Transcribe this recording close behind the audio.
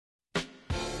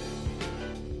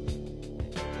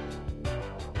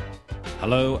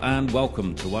Hello and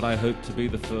welcome to what I hope to be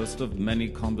the first of many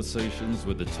conversations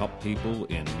with the top people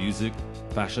in music,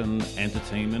 fashion,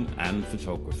 entertainment and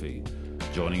photography.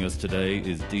 Joining us today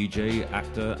is DJ,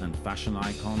 actor and fashion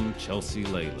icon Chelsea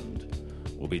Leyland.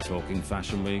 We'll be talking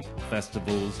Fashion Week,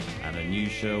 festivals and a new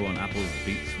show on Apple's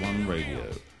Beats One Radio.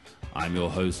 I'm your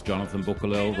host Jonathan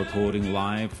Buchalel, recording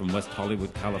live from West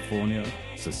Hollywood, California.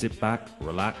 So sit back,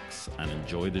 relax and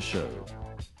enjoy the show.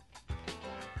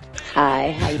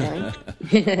 Hi, how you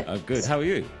doing? Good. How are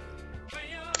you?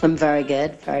 I'm very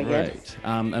good, very good. Great.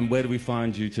 And where do we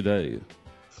find you today?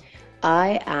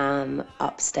 I am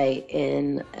upstate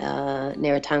in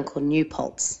near a town called New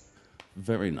Paltz.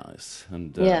 Very nice.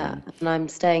 And Yeah, and I'm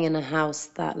staying in a house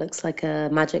that looks like a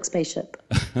magic spaceship.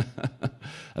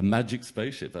 a magic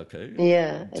spaceship. Okay.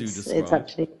 Yeah, Do it's describe.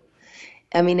 actually.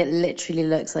 I mean, it literally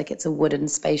looks like it's a wooden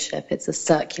spaceship. It's a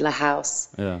circular house.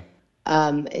 Yeah.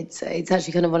 It's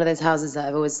actually kind of one of those houses that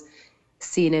I've always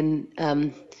seen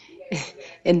in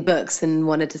books and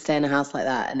wanted to stay in a house like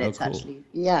that. And Oh, it's cool. actually,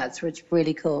 yeah, it's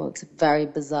really cool. It's a very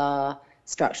bizarre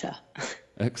structure,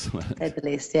 Excellent. to say the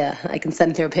least. Yeah, I can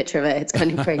send through a picture of it. It's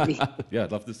kind of crazy. Yeah,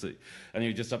 I'd love to see. And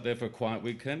you're just up there for a quiet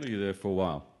weekend, or are you there for a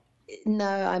while? No,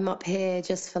 I'm up here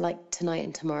just for like tonight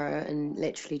and tomorrow, and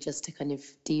literally just to kind of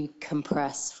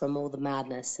decompress from all the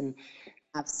madness and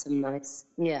have some nice,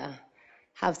 yeah,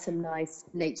 have some nice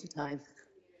nature time.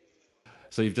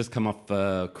 So you've just come off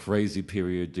a crazy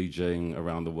period DJing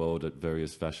around the world at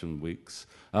various fashion weeks.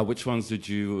 Which ones did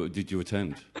you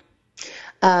attend?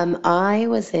 I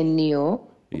was in New York,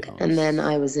 and then Yes.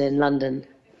 I was in London.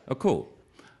 Oh, cool.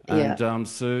 Yeah. And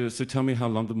so tell me how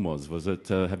London was. Was it?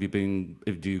 Have you been?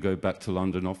 Do you go back to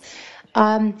London often?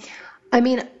 Um, I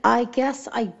mean, I guess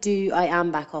I do. I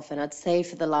am back often. I'd say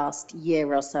for the last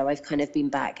year or so, I've kind of been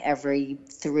back every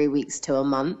 3 weeks to a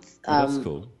month. Oh, that's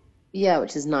cool. Yeah,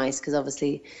 which is nice because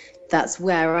obviously that's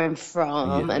where I'm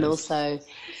from, Yes. and also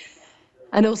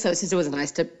it's just always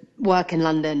nice to work in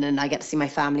London, and I get to see my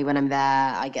family when I'm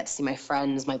there. I get to see my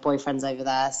friends, my boyfriend's over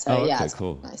there, so Oh, yeah, okay, it's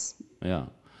cool. nice. Yeah.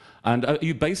 And are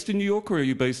you based in New York or are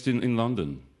you based in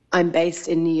London? I'm based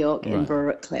in New York, in Right.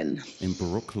 Brooklyn. In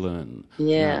Brooklyn.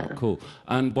 Yeah, Yeah. cool.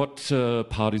 And what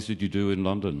parties did you do in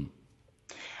London?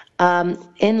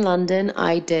 In London,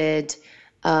 I did.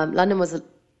 London was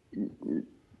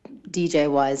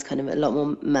DJ wise kind of a lot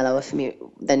more mellower for me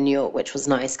than New York, which was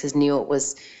nice because New York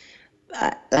was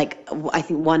I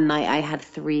think one night I had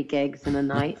 3 gigs in a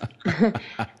night,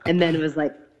 and then it was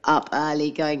like up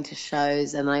early going to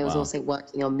shows, and I was Wow. also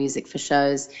working on music for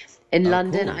shows. In Oh,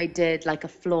 London, cool. I did like a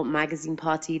Flaunt magazine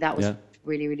party. That was Yeah.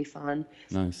 really fun.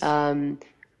 Nice.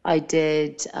 I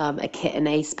did a Kit and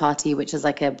Ace party, which is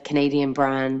like a Canadian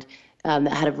brand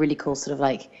that had a really cool sort of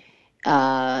like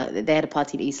they had a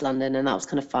party in East London, and that was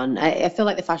kind of fun. I feel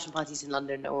like the fashion parties in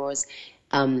London are always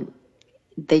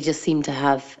they just seem to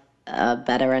have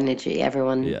better energy.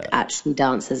 Everyone Yeah. actually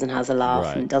dances and has a laugh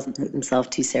and Right. doesn't take themselves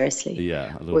too seriously,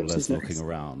 Yeah, a little which less is looking nice.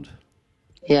 around.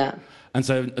 Yeah. And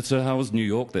so how was New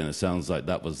York then? It sounds like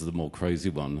that was the more crazy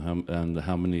one. And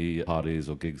how many parties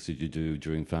or gigs did you do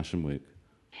during Fashion Week?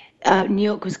 New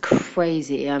York was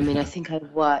crazy. I mean, I think I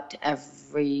worked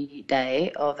every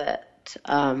day of it.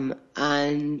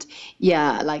 And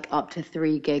yeah, like up to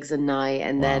 3 gigs a night.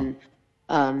 And Wow.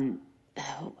 then,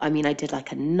 I mean, I did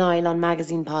like a nylon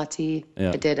magazine party.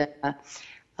 Yeah. I did a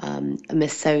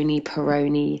Missoni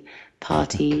Peroni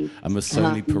party. A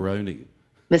Missoni Um, Peroni.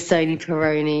 Missoni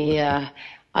Peroni, yeah.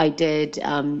 I did.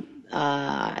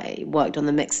 I worked on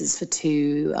the mixes for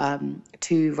two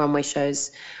runway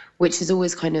shows, which is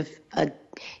always kind of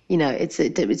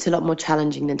it's a lot more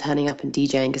challenging than turning up and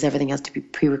DJing because everything has to be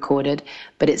pre-recorded.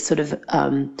 But it's sort of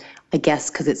I guess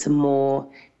because it's a more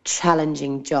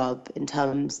challenging job in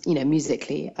terms,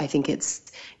 musically. I think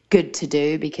it's good to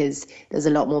do because there's a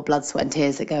lot more blood, sweat, and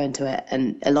tears that go into it,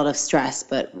 and a lot of stress.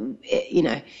 But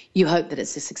you hope that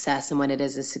it's a success, and when it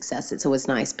is a success, it's always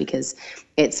nice because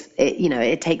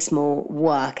it takes more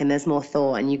work and there's more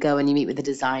thought. And you go and you meet with the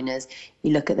designers,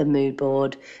 you look at the mood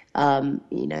board,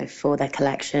 for their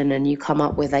collection, and you come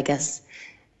up with, I guess,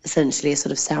 essentially a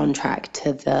sort of soundtrack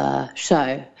to the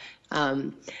show.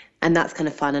 And that's kind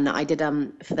of fun. And I did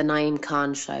for the Naeem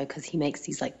Khan show, because he makes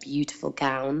these like beautiful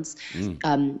gowns.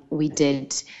 We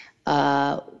did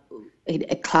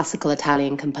classical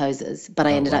Italian composers, but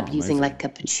I Oh, ended wow, up using amazing. like a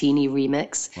Puccini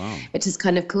remix, Wow. which is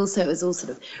kind of cool. So it was all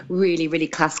sort of really, really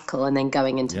classical, and then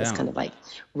going into this Yeah. kind of like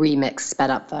remix, sped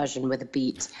up version with a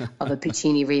beat of a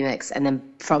Puccini remix, and then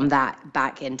from that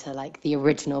back into like the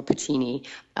original Puccini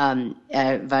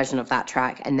version of that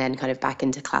track, and then kind of back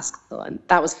into classical. And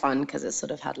that was fun because it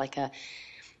sort of had like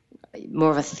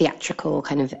more of a theatrical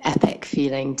kind of epic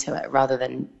feeling to it rather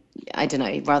than, I don't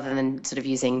know, rather than sort of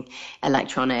using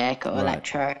electronic or Right.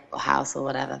 electro or house or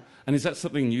whatever. And is that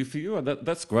something new for you?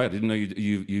 That's great. I didn't know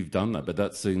you've done that, but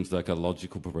that seems like a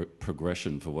logical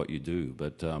progression for what you do.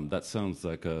 But that sounds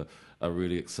like a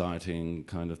really exciting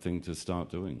kind of thing to start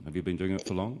doing. Have you been doing it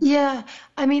for long? Yeah,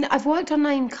 I mean, I've worked on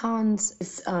Naeem Khan's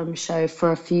show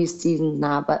for a few seasons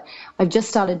now, but I've just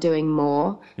started doing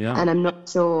more, Yeah. and I'm not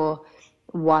sure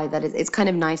why that is. It's kind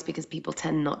of nice because people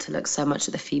tend not to look so much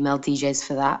at the female DJs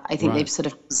for that. I think they've Right. sort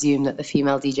of assumed that the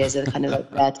female DJs are kind of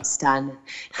like there to stand,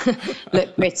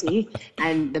 look pretty,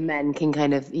 and the men can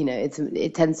kind of,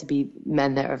 it tends to be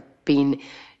men that have been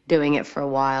doing it for a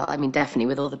while. I mean, definitely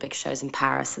with all the big shows in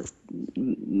Paris, it's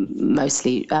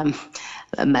mostly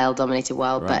a male-dominated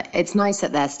world. Right. But it's nice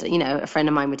that there's, a friend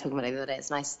of mine we were talking about it the other day.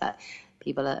 It's nice that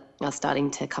people are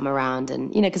starting to come around,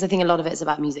 and because I think a lot of it is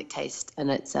about music taste, and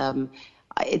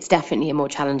it's definitely a more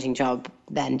challenging job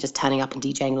than just turning up and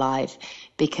DJing live,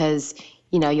 because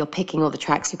you're picking all the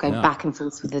tracks, you're going Yeah. back and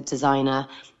forth with the designer,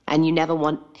 and you never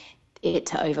want it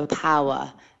to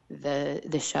overpower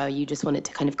the show. You just want it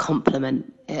to kind of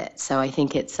complement it. So I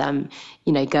think it's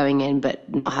going in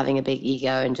but not having a big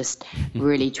ego and just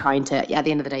really trying to, at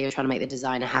the end of the day, you're trying to make the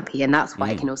designer happy, and that's why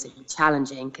it can also be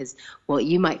challenging, because what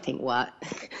you might think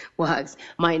works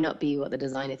might not be what the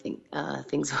designer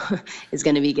thinks is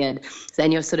going to be good. So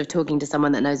then you're sort of talking to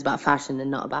someone that knows about fashion and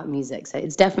not about music. So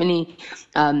it's definitely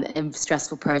a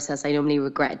stressful process. I normally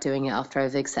regret doing it after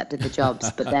I've accepted the jobs,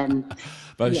 but then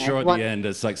But I'm yeah, sure at the end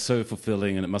it's like so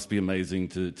fulfilling, and it must be amazing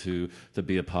to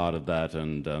be a part of that,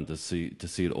 and to see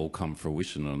it all come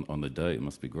fruition on the day. It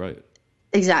must be great.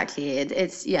 exactly.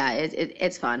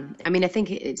 It's fun. I mean, I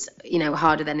think it's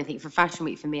harder than anything for Fashion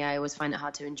Week. For me, I always find it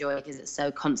hard to enjoy because it's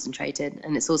so concentrated,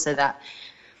 and it's also that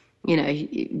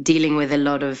dealing with a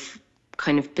lot of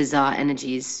kind of bizarre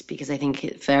energies, because I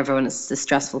think for everyone it's a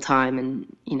stressful time, and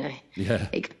Yeah.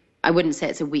 I wouldn't say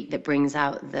it's a week that brings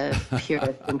out the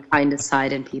purest and kindest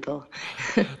side in people.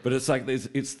 But it's like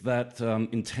it's that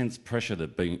intense pressure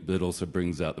that also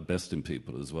brings out the best in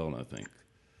people as well, I think.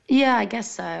 Yeah, I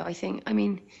guess so. I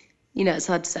mean, it's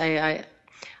hard to say.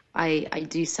 I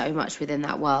do so much within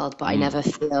that world, but I never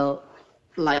feel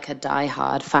like a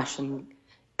die-hard fashion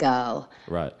girl,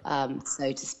 Right.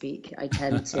 so to speak. I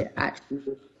tend to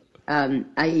actually,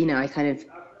 I kind of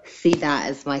see that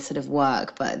as my sort of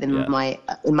work, but Yeah.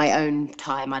 in my own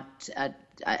time,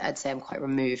 I'd say I'm quite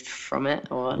removed from it,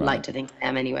 or Right. like to think I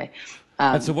am anyway.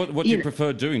 And so what do You you know,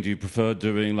 prefer doing? Do you prefer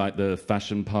doing like the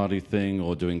fashion party thing,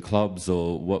 or doing clubs,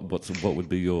 or what would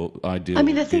be your I ideal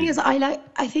mean, the thing gig? is,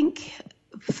 I think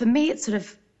for me, it's sort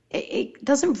of, it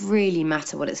doesn't really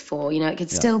matter what it's for. It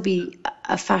could Yeah. still be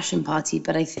a fashion party,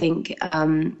 but I think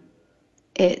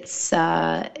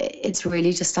it's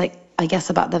really just like, I guess,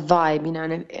 about the vibe,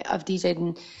 and I've DJed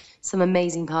in some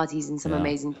amazing parties in some Yeah.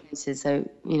 amazing places. So,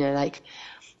 like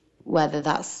whether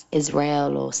that's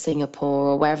Israel or Singapore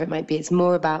or wherever it might be, it's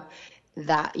more about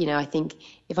that. I think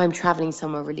if I'm traveling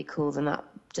somewhere really cool, then that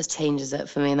just changes it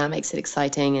for me, and that makes it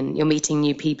exciting, and you're meeting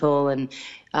new people, and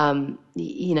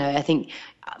I think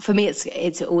for me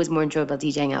it's always more enjoyable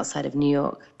DJing outside of New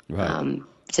York, Right.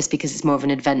 just because it's more of an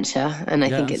adventure, and I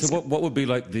Yeah. think And so it's what would be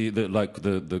like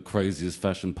the craziest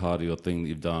fashion party or thing that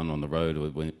you've done on the road,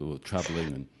 or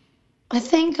traveling and I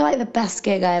think like the best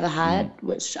gig I ever had,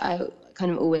 which I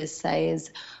kind of always say,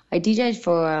 is I DJed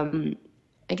for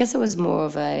I guess it was more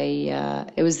of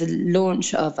it was the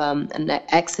launch of an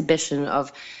exhibition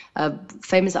of a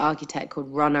famous architect called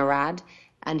Ron Arad,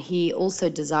 and he also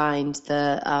designed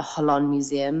the Holon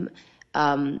Museum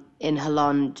in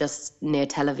Holon, just near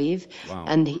Tel Aviv. wow.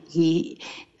 And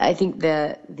I think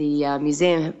the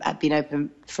museum had been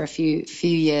open for a few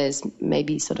years,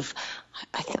 maybe sort of,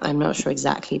 I'm not sure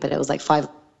exactly, but it was like 5 or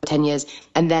 10 years.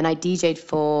 And then I DJ'd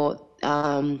for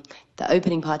the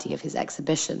opening party of his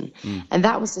exhibition. And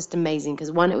that was just amazing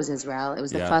because, one, it was Israel. It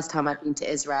was the Yeah. first time I'd been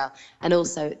to Israel. And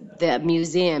also the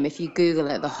museum, if you Google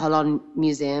it, the Holon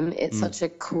Museum, it's such a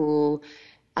cool,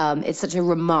 it's such a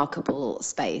remarkable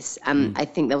space. And I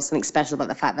think there was something special about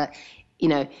the fact that,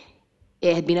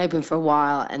 it had been open for a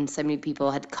while, and so many people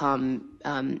had come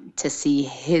to see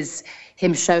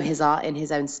him show his art in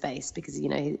his own space, because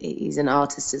he's an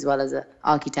artist as well as an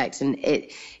architect, and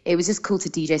it was just cool to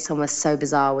DJ somewhere so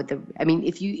bizarre with the. I mean,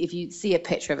 if you see a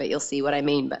picture of it, you'll see what I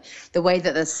mean. But the way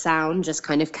that the sound just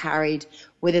kind of carried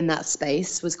within that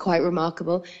space was quite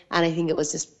remarkable, and I think it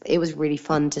was really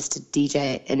fun just to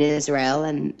DJ in Israel,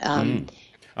 and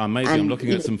Amazing. I'm and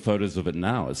looking at some photos of it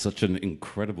now. It's such an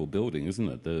incredible building, isn't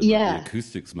it? The yeah,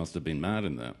 acoustics must have been mad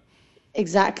in there.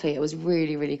 exactly. It was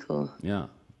really, really cool. Yeah.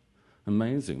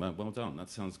 Amazing. Well done. That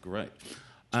sounds great.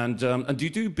 And do you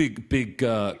do big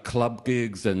club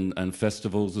gigs and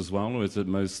festivals as well, or is it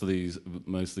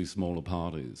mostly smaller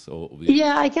parties? Or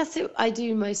Yeah, I guess I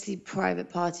do mostly private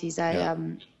parties. yeah,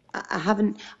 I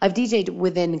haven't. I've DJed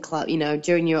within club.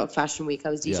 During New York Fashion Week, I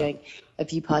was yeah, DJing a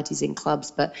few parties in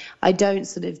clubs, but I don't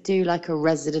sort of do like a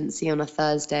residency on a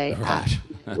Thursday at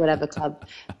right. whatever club.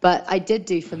 But I did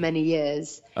do for many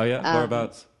years. Oh yeah, Um,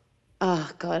 whereabouts? oh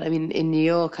God, I mean, in New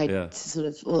York, I Yeah, sort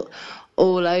of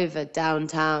all over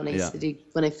downtown. I used yeah. to do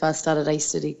when I first started. I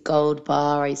used to do Gold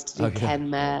Bar. I used to do Okay. Gold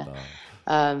Kenmare. bar.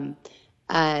 Um,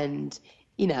 and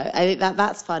I think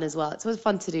that's fun as well. It's always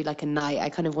fun to do like a night. I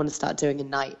kind of want to start doing a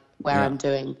night where Yeah, I'm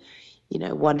doing,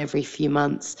 one every few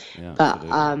months. yeah, But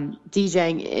absolutely.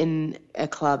 DJing in a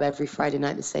club every Friday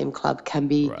night, the same club, can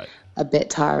be Right. a bit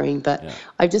tiring. But Yeah.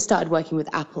 I've just started working with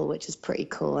Apple, which is pretty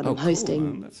cool, and Oh, cool,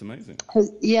 man. That's amazing.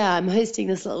 yeah, I'm hosting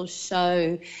this little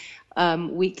show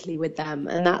weekly with them,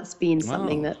 and that's been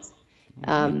something Wow. that's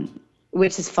Okay.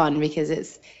 which is fun because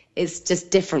it's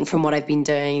just different from what I've been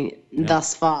doing Yeah.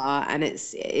 thus far, and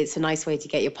it's a nice way to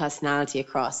get your personality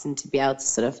across and to be able to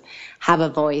sort of have a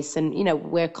voice. And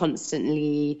we're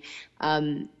constantly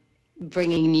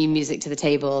bringing new music to the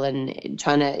table and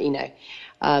trying to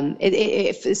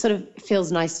it sort of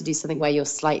feels nice to do something where you're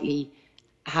slightly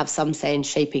have some say in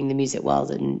shaping the music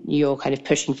world, and you're kind of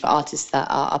pushing for artists that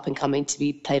are up and coming to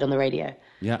be played on the radio.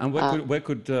 Yeah. And where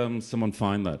could someone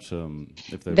find that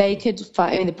if they? They could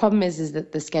find, I mean, the problem is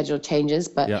that the schedule changes,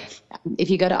 but Yeah. if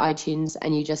you go to iTunes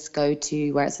and you just go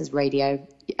to where it says radio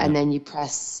Yeah. and then you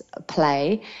press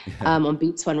play Yeah. on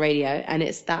Beats One Radio, and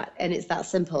it's that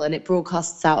simple, and it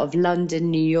broadcasts out of London,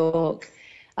 New York,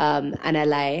 and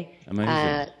LA.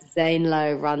 Amazing. Zane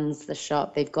Lowe runs the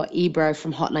shop. They've got Ebro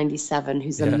from Hot 97,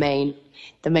 who's the Yeah.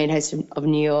 main host of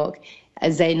New York.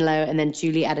 Zane Lowe, and then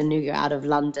Julie Adenuga out of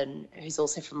London, who's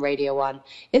also from Radio One.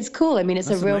 It's cool. I mean, it's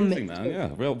a That's real amazing, mix. man. Yeah.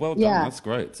 Real well done. Yeah. That's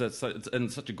great. And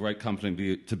such a great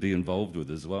company to be involved with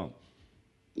as well.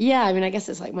 Yeah, I mean, I guess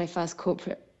it's like my first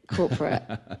corporate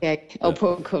gig, or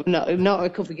Yeah. not a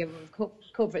corporate gig, but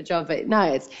a corporate job. But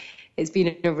no, it's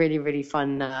been a really really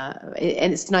fun, and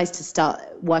it's nice to start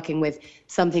working with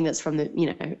something that's from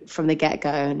the get go,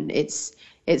 and it's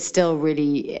still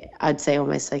really, I'd say,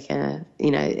 almost like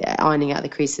ironing out the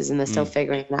creases, and they're still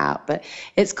figuring it out. But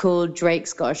it's cool.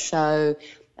 Drake's got a show.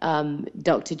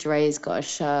 Dr. Dre's got a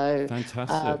show.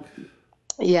 Fantastic.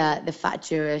 Yeah, the Fat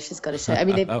Jewish has got a show. I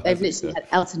mean, they've Oh, they've has it? literally had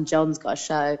Elton John's got a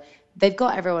show. They've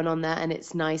got everyone on there, and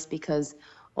it's nice because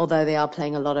although they are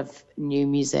playing a lot of new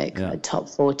music, Yeah. top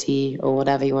 40 or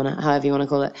however you want to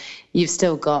call it, you've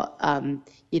still got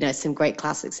some great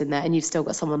classics in there, and you've still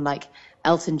got someone like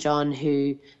Elton John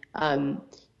who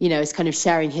is kind of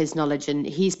sharing his knowledge, and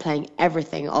he's playing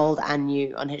everything old and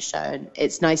new on his show. And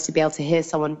it's nice to be able to hear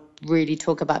someone really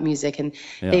talk about music, and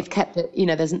Yeah. they've kept it.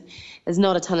 There's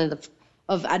not a ton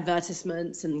of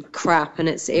advertisements and crap, and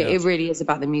it Yeah. really is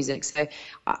about the music. So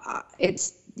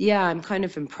I'm kind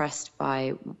of impressed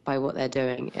by what they're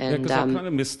doing, Yeah, and because I kind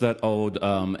of miss that old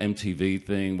MTV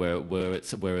thing where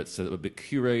it's a bit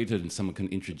curated and someone can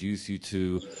introduce you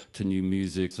to new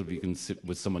music, so you can sit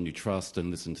with someone you trust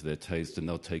and listen to their taste, and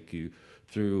they'll take you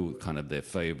through kind of their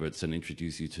favorites and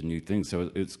introduce you to new things. So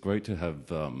it's great to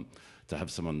have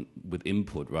someone with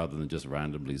input rather than just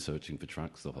randomly searching for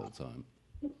tracks the whole time.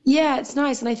 yeah, it's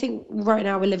nice. And I think right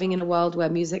now we're living in a world where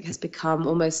music has become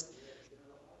almost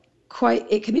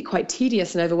it can be quite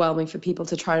tedious and overwhelming for people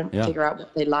to try and Yeah, figure out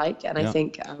what they like. And yeah,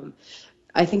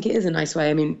 I think it is a nice way.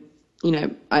 I mean,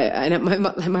 I know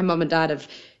my mum and dad have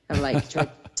like tried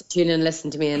to tune in and listen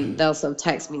to me, and they'll sort of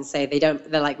text me and say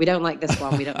they're like, we don't like this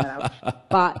one, we don't know.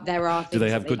 But there are Do they things that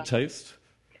have they good like. taste?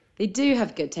 They do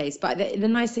have good taste, but the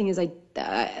nice thing is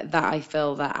that I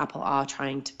feel that Apple are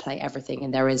trying to play everything,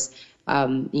 and there is,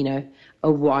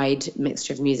 a wide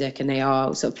mixture of music, and they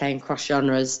are sort of playing cross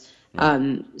genres.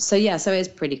 Right. So it's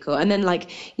pretty cool. And then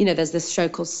there's this show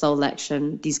called Soul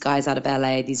Lection. These guys out of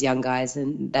LA, these young guys,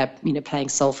 and they're playing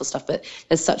soulful stuff. But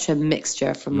there's such a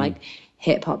mixture from like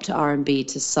hip hop to R&B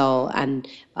to soul, and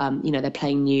they're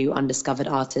playing new undiscovered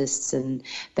artists, and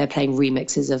they're playing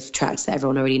remixes of tracks that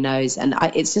everyone already knows. And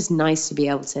it's just nice to be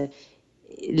able to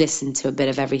listen to a bit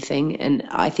of everything. And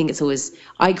I think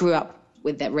I grew up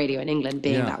with that radio in England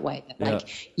being Yeah, that way. That,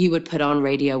 yeah, you would put on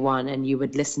Radio One and you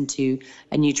would listen to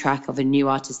a new track of a new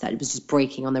artist that was just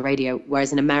breaking on the radio.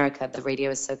 Whereas in America, the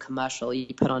radio is so commercial. You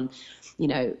put on,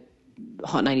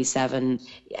 Hot 97,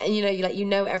 and you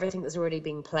know everything that's already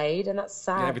being played, and that's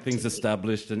Yeah, sad to everything's me.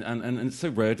 established, and it's so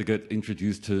rare to get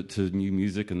introduced to new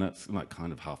music, and that's like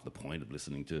kind of half the point of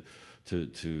listening to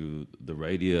the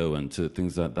radio and to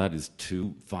things like that, is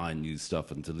to find new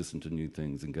stuff and to listen to new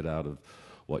things and get out of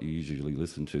what you usually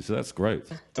listen to. So that's great.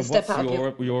 To And step what's out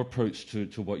of your approach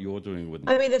to what you're doing with?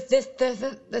 I mean,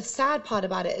 the sad part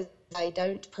about it is I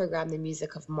don't program the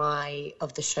music of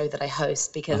the show that I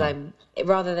host, because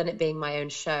rather than it being my own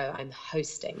show, I'm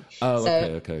hosting. Oh, So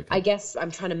okay. I guess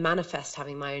I'm trying to manifest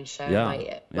having my own show.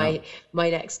 Yeah, My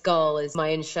next goal is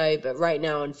my own show, but right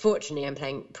now, unfortunately, I'm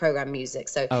playing program music.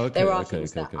 So there are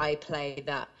things that I play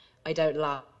that I don't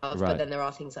love, but then there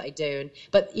are things that I do.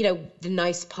 But the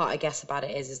nice part, I guess, about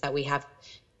it is that we have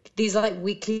these like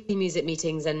weekly music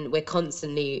meetings, and we're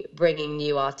constantly bringing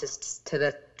new artists to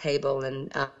the table,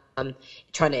 and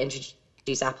trying to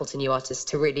introduce Apple to new artists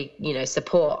to really,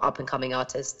 support up and coming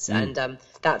artists. And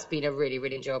that's been a really,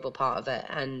 really enjoyable part of it.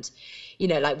 And,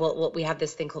 like what we have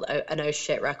this thing called an oh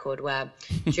shit record, where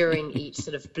during each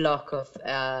sort of block of,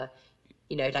 like,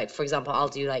 for example, I'll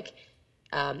do like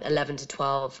 11 to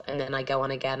 12, and then I go on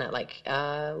again at like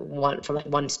from like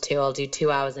 1 to 2. I'll do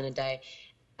 2 hours in a day.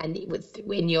 And during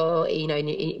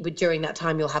that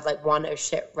time, you'll have like one oh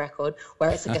shit record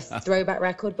where it's like a throwback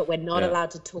record, but we're not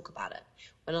allowed to talk about it.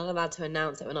 We're not allowed to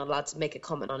announce it. We're not allowed to make a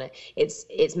comment on it.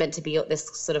 It's meant to be this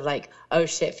sort of like, oh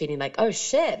shit feeling, like, oh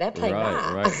shit, they're playing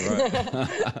that. Right.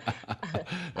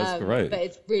 That's great. But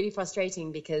it's really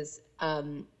frustrating because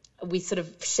we sort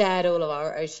of shared all of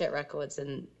our oh shit records,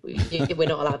 and we're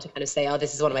not allowed to kind of say, oh,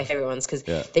 this is one of my favorite ones, because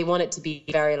they want it to be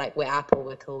very like, we're Apple,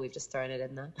 we're cool, we've just thrown it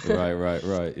in there.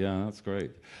 Right. Yeah, that's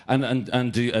great. And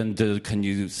can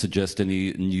you suggest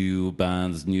any new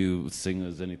bands, new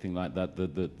singers, anything like that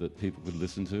people could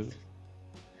listen to?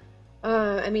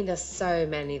 I mean, there's so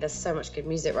many. There's so much good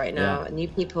music right now. New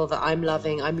people that I'm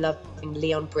loving. I'm loving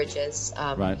Leon Bridges.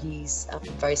 He's a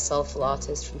very soulful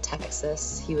artist from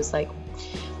Texas. He was like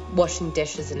washing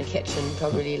dishes in a kitchen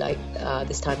probably like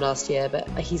this time last year, but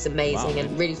he's amazing.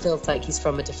 And really feels like he's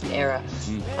from a different era.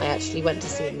 I actually went to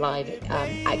see him live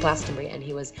at Glastonbury, and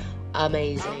he was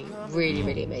amazing,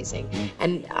 really amazing.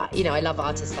 And I love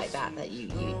artists like that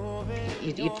you'd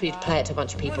play it to a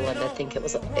bunch of people and they'd think it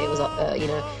was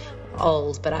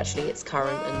old, but actually it's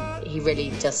current, and he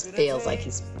really just feels like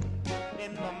he's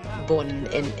born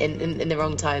in the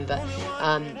wrong time. But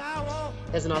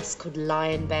there's an artist called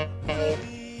Lion Bay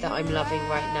that I'm loving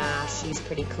right now. She's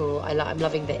pretty cool. I'm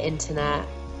loving The Internet.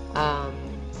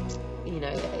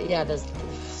 There's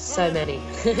so many.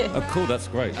 Oh, cool, that's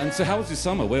great. And so how was your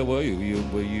summer? Where were you?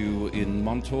 Were you in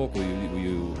Montauk? Were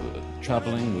you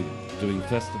traveling? Were you doing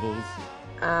festivals?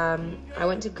 I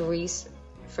went to Greece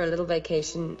for a little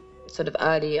vacation sort of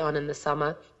early on in the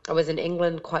summer. I was in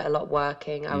England quite a lot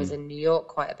working. I was in New York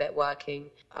quite a bit working.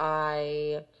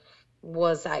 I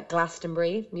was at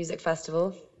Glastonbury Music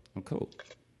Festival. Oh, cool.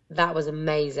 That was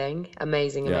amazing.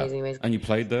 And you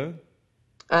played there?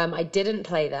 I didn't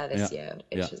play there this year,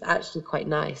 which was actually quite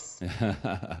nice. You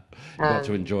got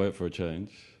to enjoy it for a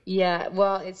change. Yeah,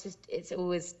 well,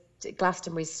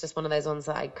 Glastonbury's just one of those ones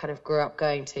that I kind of grew up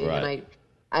going to. Right. And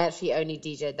I actually only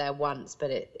DJ'd there once, but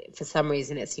for some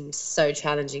reason it seemed so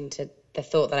challenging to the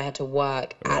thought that I had to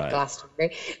work at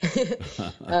Glastonbury.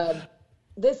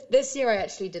 This year I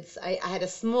actually did. I had a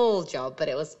small job, but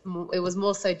it was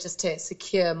more so just to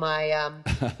secure my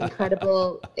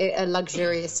incredible,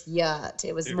 luxurious yacht.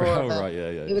 It was more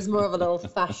It was more of an old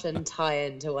fashioned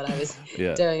tie-in to what I was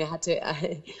doing.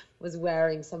 I was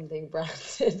wearing something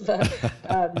branded,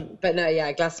 but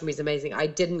no, Glastonbury's amazing. I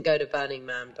didn't go to Burning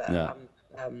Man, but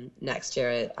next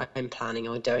year I'm planning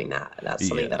on doing that. That's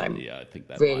something that I'm I think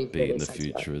that really, might be really in the excited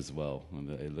future about. as well.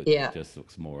 It just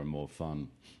looks more and more fun.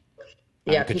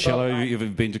 And Yeah, Coachella,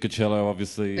 you've been to Coachella,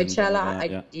 obviously.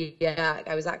 Coachella,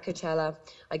 I was at Coachella.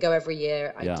 I go every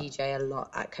year. I Yeah. DJ a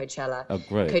lot at Coachella. Oh,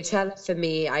 great. Coachella for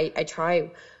me, I try,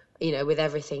 with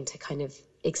everything to kind of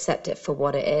accept it for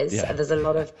what it is. Yeah. There's a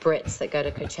lot of Brits that go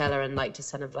to Coachella and like to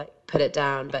sort of like put it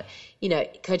down, but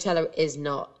Coachella is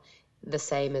not the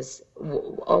same as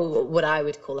what I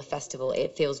would call a festival.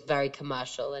 It feels very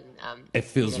commercial, and it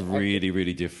feels really,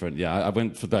 really different. Yeah, I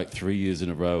went for like 3 years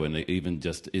in a row, and even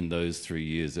just in those 3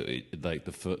 years, like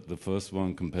the first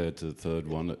one compared to the third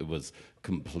one, it was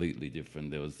completely different.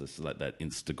 There was this like that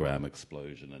Instagram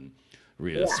explosion and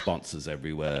real sponsors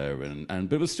everywhere,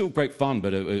 but it was still great fun.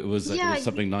 But it was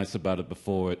something nice about it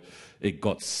before it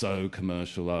got so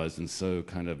commercialized and so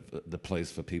kind of the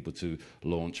place for people to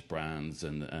launch brands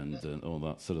and all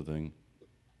that sort of thing.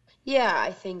 Yeah,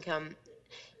 I think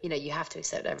you have to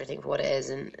accept everything for what it is,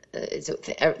 and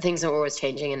things are always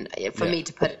changing. And for me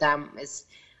to put it down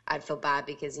I'd feel bad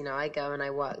because, I go and I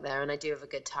work there and I do have a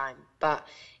good time. But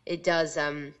it does,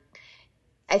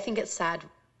 I think it's sad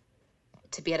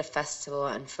to be at a festival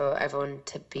and for everyone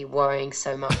to be worrying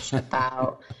so much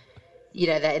about,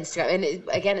 their Instagram. And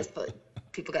again, it's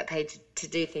people get paid to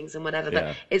do things and whatever,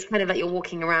 but it's kind of like you're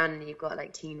walking around and you've got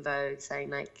like Teen Vogue saying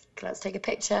like, let's take a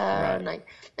picture, and like,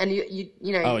 and you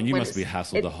know. Oh, and you must be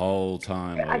hassled the whole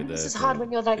time. It's just hard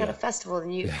when you're like at a festival,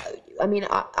 and I mean,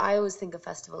 I always think of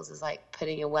festivals as like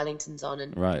putting your Wellingtons on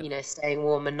and staying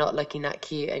warm and not looking that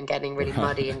cute and getting really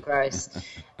muddy and gross.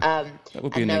 That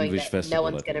would be an English festival. No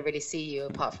one's going to really see you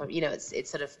apart from it's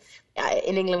sort of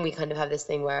in England we kind of have this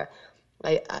thing where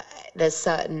there's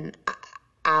certain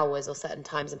hours or certain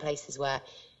times and places where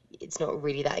it's not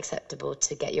really that acceptable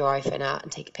to get your iPhone out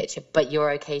and take a picture, but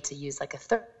you're okay to use like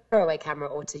a throwaway camera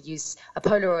or to use a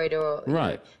Polaroid or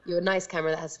your nice camera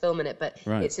that has film in it, but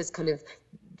it's just kind of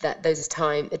that the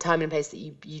time and place that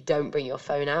you don't bring your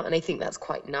phone out, and I think that's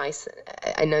quite nice.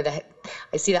 I know that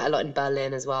I see that a lot in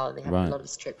Berlin as well. They have a lot of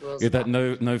strict rules. Yeah, that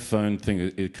no phone thing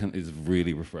is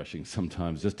really refreshing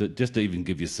sometimes. Just to even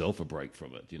give yourself a break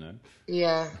from it,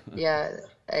 Yeah,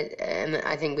 and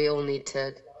I think we all need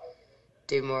to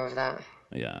do more of that.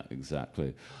 Yeah,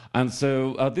 exactly. And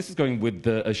so this is going with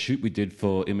a shoot we did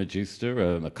for Imagista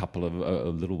a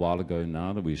little while ago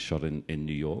now that we shot in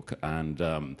New York,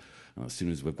 and. As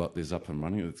soon as we've got this up and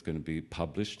running, it's going to be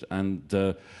published. And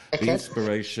the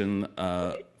inspiration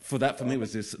for that, for me,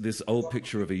 was this old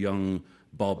picture of a young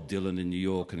Bob Dylan in New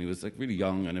York, and he was like really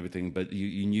young and everything, but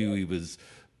you knew he was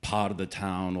part of the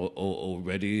town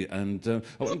already. And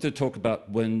I wanted to talk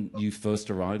about when you first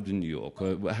arrived in New York.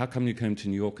 How come you came to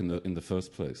New York in the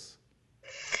first place?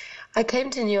 I came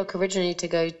to New York originally to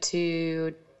go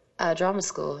to drama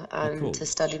school and to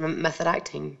study method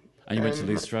acting. And you went to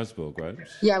Lee Strasberg, right?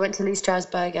 Yeah, I went to Lee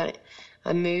Strasberg.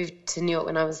 I moved to New York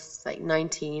when I was like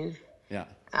 19. Yeah.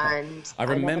 And I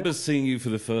remember seeing you for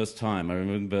the first time. I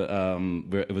remember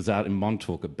it was out in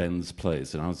Montauk at Ben's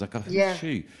place, and I was like, oh, who's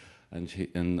she?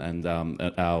 And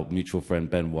our mutual friend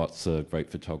Ben Watts, a great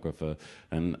photographer,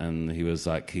 and he was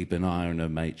like, keep an eye on her,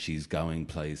 mate, she's going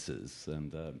places.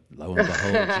 And lo and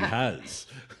behold, she has.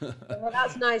 Well,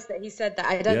 that's nice that he said that.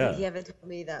 I don't think he ever told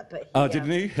me that. But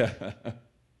didn't he?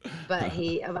 But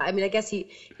I guess he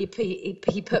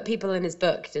put people in his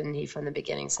book, didn't he, from the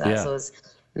beginning? So that's always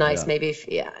nice. Maybe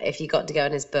if you got to go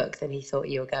in his book, then he thought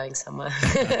you were going somewhere.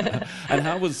 And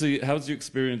how was your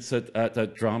experience at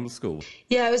that drama school?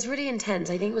 Yeah, it was really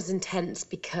intense. I think it was intense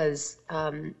because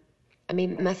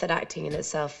method acting in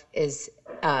itself is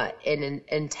in an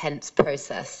intense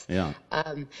process. Yeah.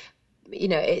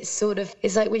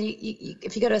 It's like when you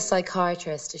if you go to a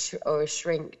psychiatrist or a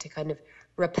shrink to kind of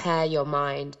repair your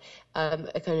mind.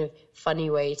 A kind of funny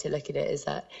way to look at it is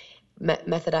that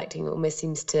method acting almost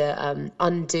seems to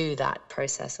undo that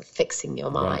process of fixing your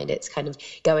mind. It's kind of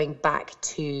going back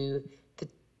to the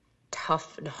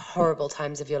tough and horrible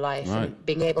times of your life and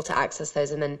being able to access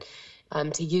those, and then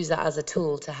to use that as a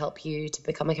tool to help you to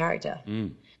become a character.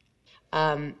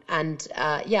 I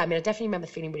definitely remember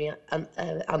feeling really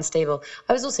unstable.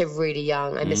 I was also really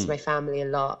young. I missed my family a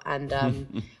lot, and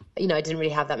I didn't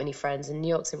really have that many friends. And New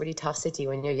York's a really tough city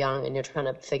when you're young and you're trying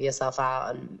to figure yourself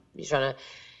out and you're trying to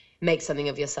make something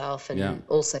of yourself. And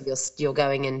also you're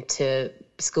going into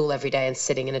school every day and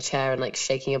sitting in a chair and like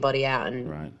shaking your body out,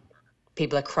 and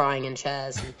people are crying in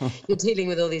chairs. And you're dealing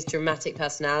with all these dramatic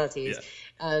personalities.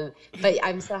 But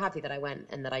I'm so happy that I went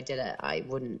and that I did it. I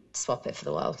wouldn't swap it for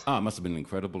the world. It must have been an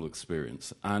incredible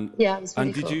experience. And it was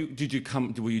really cool.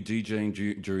 Were you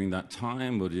DJing during that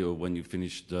time, or when you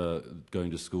finished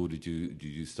going to school, did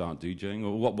you start DJing,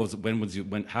 or what was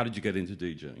it? How did you get into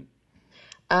DJing?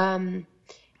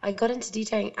 I got into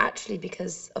DJing actually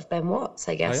because of Ben Watts.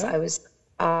 I guess I was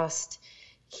asked.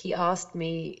 He asked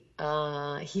me.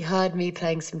 He heard me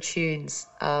playing some tunes,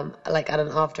 like at an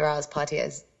after-hours party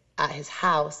at his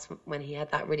house when he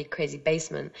had that really crazy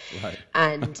basement.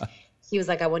 And he was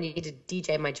like, I want you to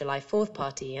DJ my July 4th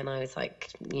party. And I was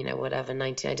like, whatever,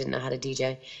 19, I didn't know how to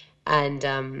DJ. And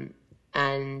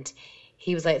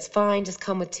he was like, it's fine, just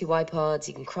come with 2 iPods,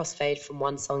 you can crossfade from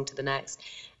one song to the next.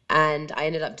 And I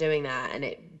ended up doing that, and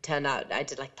it turned out I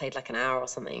played like an hour or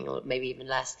something, or maybe even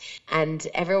less. And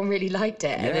everyone really liked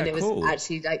it. And then it was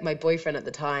actually like my boyfriend at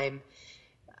the time,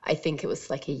 I think it was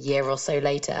like a year or so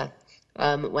later,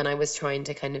 when I was trying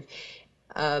to kind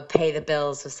of pay the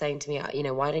bills, was saying to me,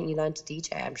 why don't you learn to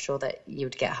DJ? I'm sure that you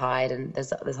would get hired, and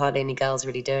there's hardly any girls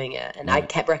really doing it. And I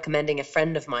kept recommending a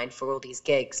friend of mine for all these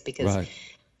gigs because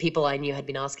people I knew had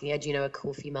been asking, do you know a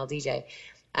cool female DJ?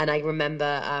 And I remember,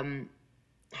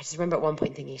 I just remember at one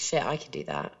point thinking, shit, I could do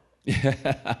that.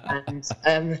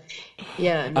 And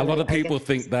yeah, and A then lot of I guess people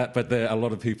think that, but a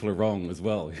lot of people are wrong as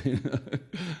well.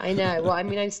 I know. Well, I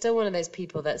mean, I'm still one of those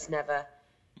people that's never.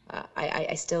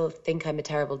 I still think I'm a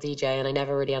terrible DJ, and I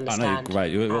never really I know you're understand.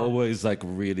 great. You're always like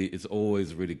really. It's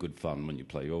always really good fun when you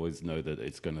play. You always know that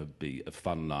it's going to be a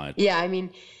fun night. Yeah, I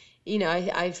mean,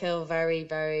 I feel very,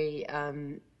 very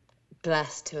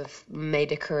blessed to have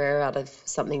made a career out of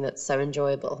something that's so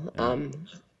enjoyable.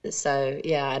 So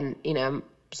yeah, and I'm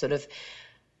sort of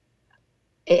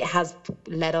it has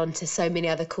led on to so many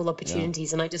other cool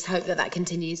opportunities, and I just hope that that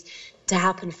continues to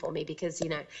happen for me because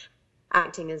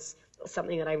acting is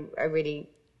something that I really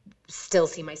still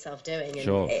see myself doing, and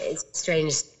Sure. it's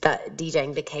strange that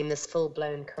DJing became this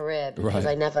full-blown career because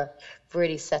Right. I never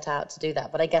really set out to do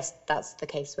that, but I guess that's the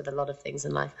case with a lot of things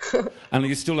in life. And are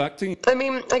you still acting? I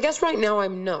mean, I guess right now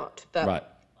I'm not, but Right.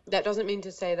 that doesn't mean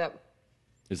to say that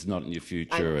It's not in your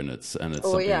future, and it's oh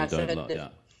something yeah, you so don't like. Yeah.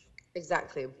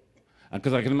 exactly.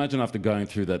 Because I can imagine after going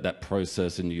through that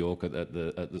process in New York at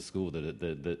the school that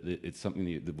it's something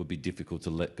that would be difficult to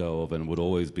let go of and would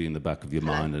always be in the back of your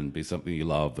mind and be something you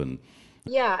love and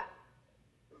Yeah,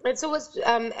 it's always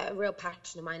a real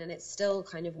passion of mine, and it's still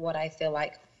kind of what I feel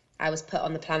like I was put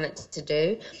on the planet to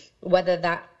do. Whether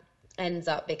that ends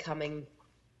up becoming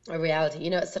a reality,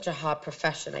 it's such a hard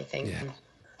profession, I think,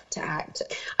 to act.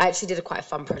 I actually did quite a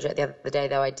fun project the other day,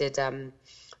 though. I did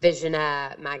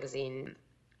Visionaire magazine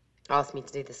asked me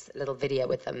to do this little video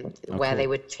with them where they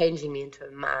were changing me into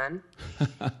a man.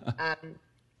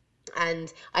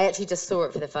 And I actually just saw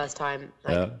it for the first time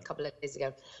a couple of days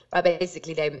ago. But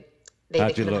basically, they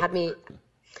How'd you kind of look? had me.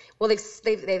 Well, they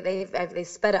sped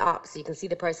it up so you can see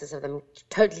the process of them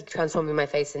totally transforming my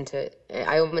face into.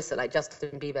 I almost look like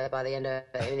Justin Bieber by the end of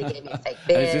it. And they gave me a fake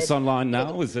beard. And is this online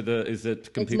now? Is it? Can It's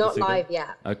people not see that? live yet.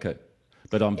 Okay,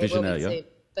 but on It will Visionaire, be yeah. soon.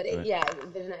 But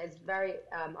Right. Visionaire is very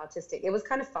artistic. It was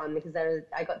kind of fun because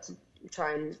I got to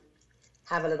try and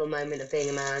have a little moment of being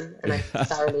a man, and I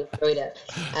thoroughly enjoyed it.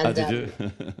 How And did you?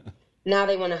 now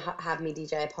they want to have me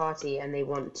DJ a party, and they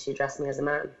want to dress me as a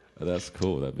man. That's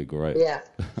cool. That'd be great. Yeah,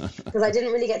 because I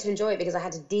didn't really get to enjoy it because I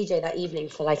had to DJ that evening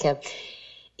for like a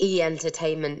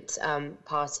entertainment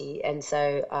party, and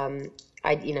so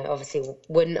I obviously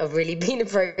wouldn't have really been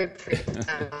appropriate for it.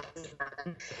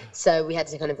 So we had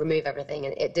to kind of remove everything,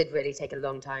 and it did really take a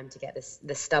long time to get this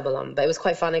stubble on, but it was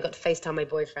quite fun. I got to FaceTime my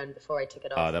boyfriend before I took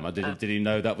it off. Did he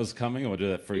know that was coming, or did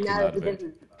that freak him No, out a he bit?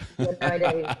 didn't. He had no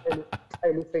idea. He was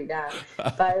totally freaked out.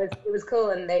 But it was cool,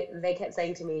 and they kept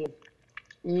saying to me,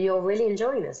 "You're really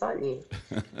enjoying this, aren't you?"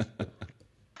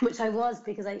 Which I was,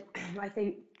 because I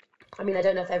think, I mean, I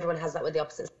don't know if everyone has that with the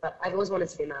opposites, but I've always wanted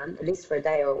to be a man, at least for a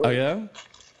day or a week. Oh yeah.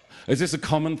 Is this a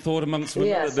common thought amongst women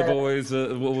Yeah, that they've so- always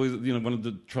wanted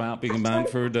to try out being a man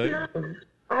for a day?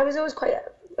 I was always quite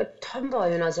a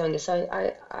tomboy when I was younger, so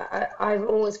I've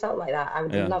always felt like that. I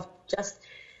would Yeah. love just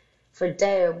for a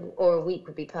day or a week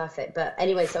would be perfect. But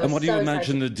anyway, so I And was what do you so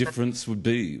imagine the excited. difference would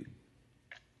be?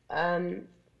 I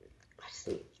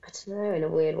don't know, in a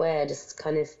weird way, I just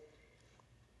kind of,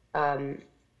 I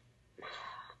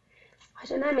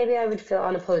don't know, maybe I would feel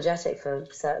unapologetic for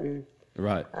certain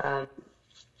Right.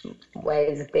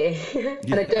 ways of being.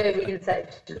 And I don't mean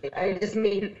sexually,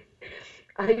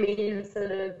 I mean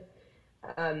sort of,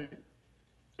 I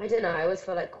don't know, I always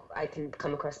feel like I can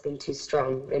come across being too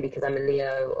strong, maybe because I'm a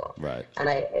Leo, Right. and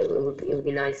it would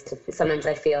be nice to, sometimes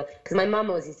I feel, because my mum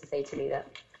always used to say to me that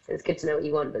it's good to know what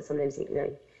you want, but sometimes,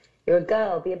 you're a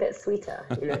girl, be a bit sweeter,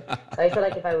 So I feel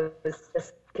like if I was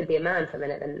just could be a man for a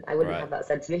minute, then I wouldn't Right. have that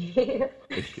said to me.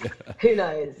 Who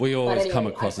knows? We always But anyway, come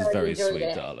across I as very thoroughly enjoyed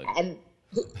sweet, it. darling. And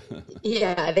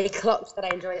yeah, they clocked that I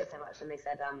enjoyed it so much, and they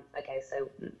said, okay, so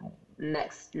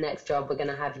next job, we're going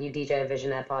to have you DJ a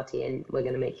Visionaire party, and we're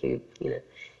going to make you,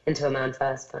 into a man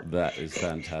first. But That is the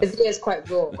fantastic. video is quite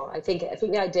raw. I think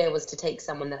the idea was to take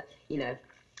someone that,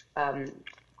 I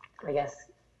guess.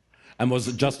 And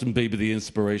was Justin Bieber the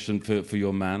inspiration for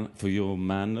your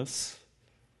manness?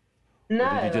 No, Or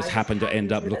did you just happen to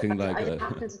end up looking like I a- just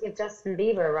happened to give Justin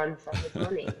Bieber a run for his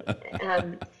money.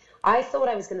 I thought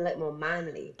I was going to look more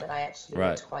manly, but I actually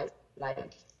Right. looked quite like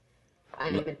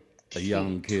I'm A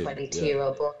young kid,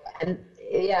 22-year-old boy, and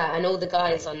and all the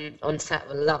guys on set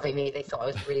were loving me. They thought I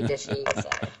was really dishy. So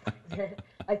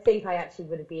I think I actually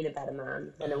would have been a better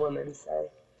man than a woman.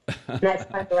 So next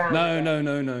time around. No.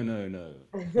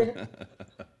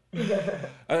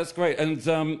 That's great. And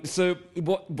so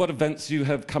what events you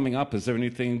have coming up? Is there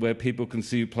anything where people can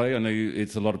see you play? I know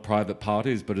it's a lot of private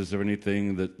parties, but is there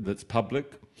anything that's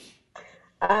public?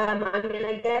 I mean,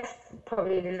 I guess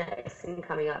probably the next thing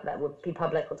coming up that would be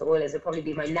public to Oilers would probably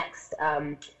be my next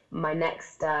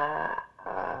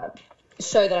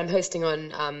show that I'm hosting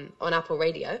on Apple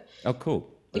Radio. Oh, cool.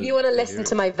 If you want to listen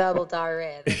to my verbal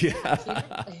diarrhea, yeah.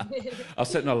 I'll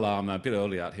set an alarm a bit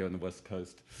early out here on the West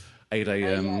Coast, 8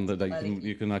 a.m. Yeah,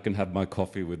 that I can have my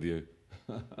coffee with you.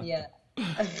 Yeah.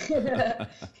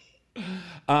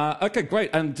 Okay,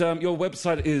 great. And your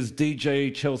website is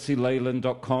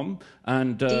djchelsealeyland.com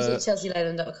and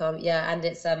djchelsealeyland.com. Yeah, and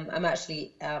it's I'm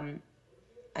actually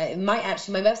it might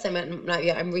actually my website might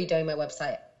be, I'm redoing my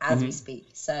website as we speak.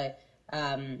 So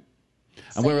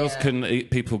and where else can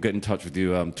people get in touch with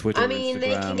you? Twitter, I mean, Instagram?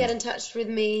 they can get in touch with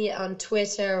me on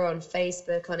Twitter, on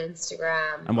Facebook, on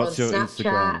Instagram, and what's on your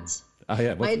Snapchat. Instagram?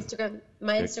 Yeah,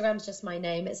 my Instagram's just my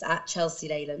name. It's at Chelsea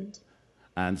Leyland.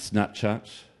 And Snapchat?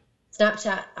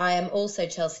 Snapchat, I am also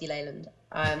Chelsea Leyland.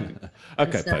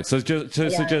 Okay, folks. So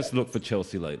just look for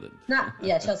Chelsea Leyland.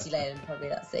 Yeah, Chelsea Leyland, probably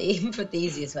that's the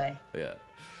easiest way. Yeah.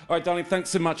 All right, darling, thanks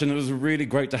so much. And it was really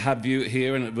great to have you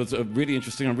here. And it was really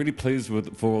interesting. I'm really pleased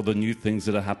for all the new things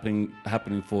that are happening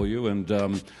for you. And I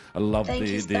love doing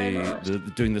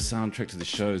the soundtrack to the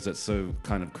shows. That's so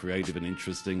kind of creative and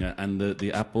interesting. And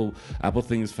the Apple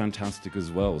thing is fantastic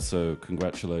as well. So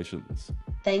congratulations.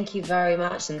 Thank you very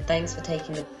much. And thanks for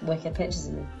taking the wicked pictures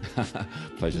of me.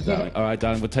 Pleasure, darling. All right,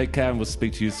 darling, we'll take care and we'll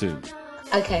speak to you soon.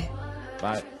 Okay.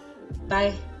 Bye.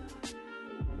 Bye.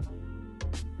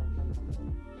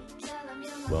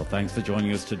 Well, thanks for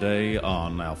joining us today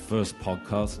on our first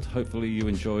podcast. Hopefully you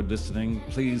enjoyed listening.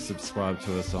 Please subscribe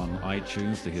to us on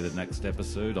iTunes to hear the next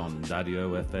episode on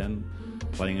Radio FN.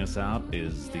 Playing us out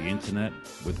is The Internet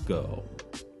with Girl.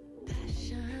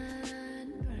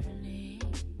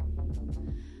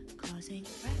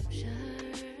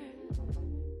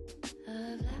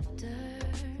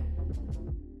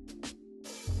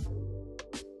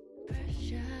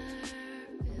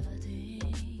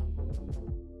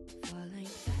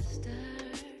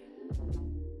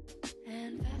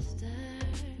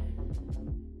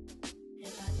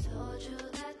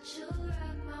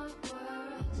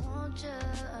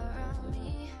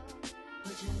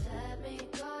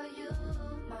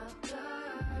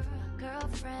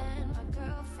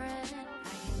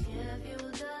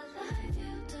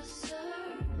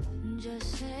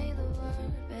 Just say the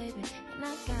word, baby, and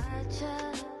I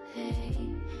gotcha. Hey,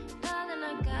 darling,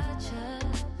 I gotcha.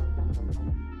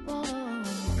 Whoa,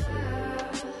 girl,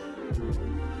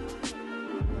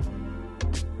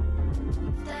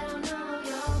 they don't know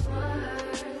your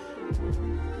worth.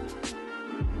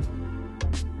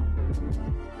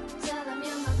 Tell them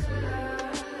you're my girl,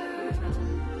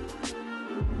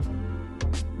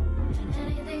 and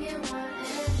anything you want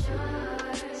is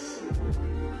yours.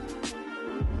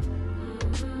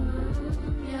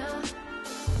 Yeah.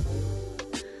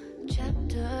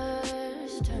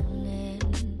 Chapters turning,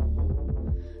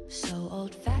 so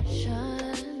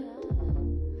old-fashioned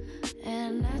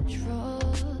and natural.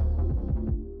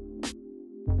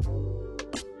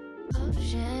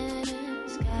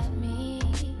 Oceans got me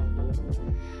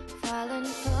falling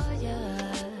for ya.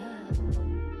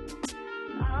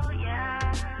 Oh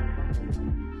yeah,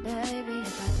 baby,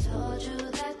 if I told you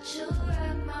that you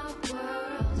rock my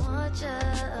world, want you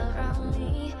around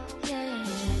me, yeah.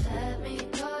 Would you let me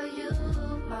call you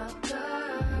my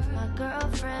girl, my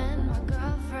girlfriend, my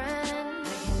girlfriend? I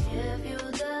can give you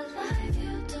the life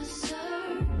you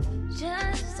deserve.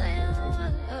 Just say the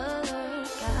word,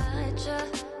 gotcha.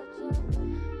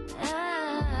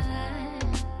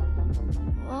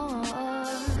 Oh,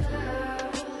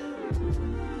 girl,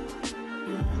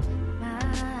 you're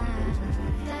mine.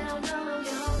 They don't know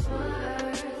your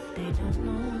worth. They don't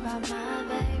know about my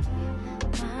baby,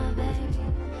 my baby.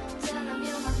 Tell them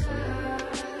you're my girl.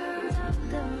 Tell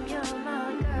them